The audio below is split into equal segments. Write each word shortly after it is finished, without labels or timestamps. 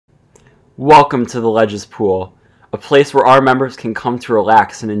Welcome to the Ledges Pool, a place where our members can come to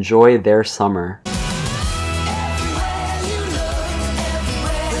relax and enjoy their summer.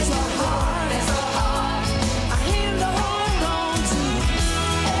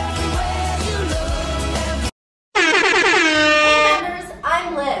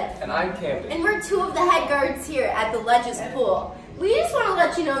 And I'm Camden. And we're two of the head guards here at the Ledges Pool. We just want to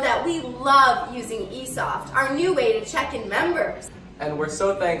let you know that we love using eSoft, our new way to check in members. And we're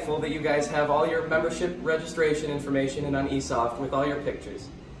so thankful that you guys have all your membership registration information in on eSoft with all your pictures.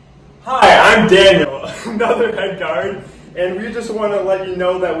 Hi, I'm Daniel, another head guard, and we just want to let you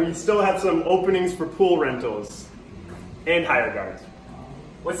know that we still have some openings for pool rentals and hire guards.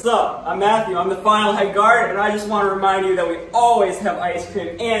 What's up? I'm Matthew. I'm the final head guard, and I just want to remind you that we always have ice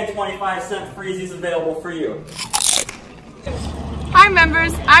cream and 25-cent freezies available for you. Hi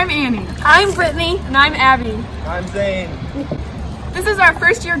members, I'm Annie. I'm Brittany. And I'm Abby. I'm Zane. This is our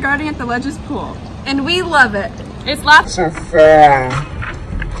first year guarding at the Ledges Pool, and we love it. It's lots of fun.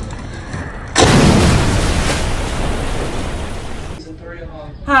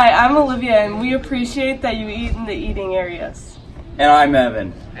 Hi, I'm Olivia, and we appreciate that you eat in the eating areas. And I'm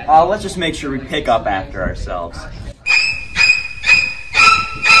Evan. Let's just make sure we pick up after ourselves.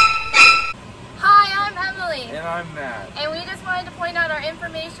 Hi, I'm Emily. And I'm Matt. And we just wanted to point out our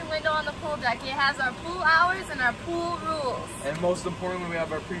information window on the pool deck. It has our pool hours and our pool rules. And most importantly, we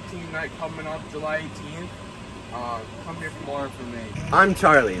have our pre-team night coming up July 18th. Come here for more information. I'm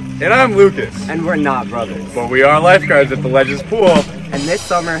Charlie. And I'm Lucas. And we're not brothers. But we are lifeguards at the Ledges Pool. And this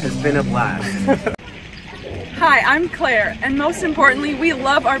summer has been a blast. Hi, I'm Claire, and most importantly, we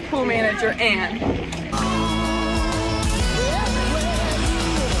love our pool manager, Anne.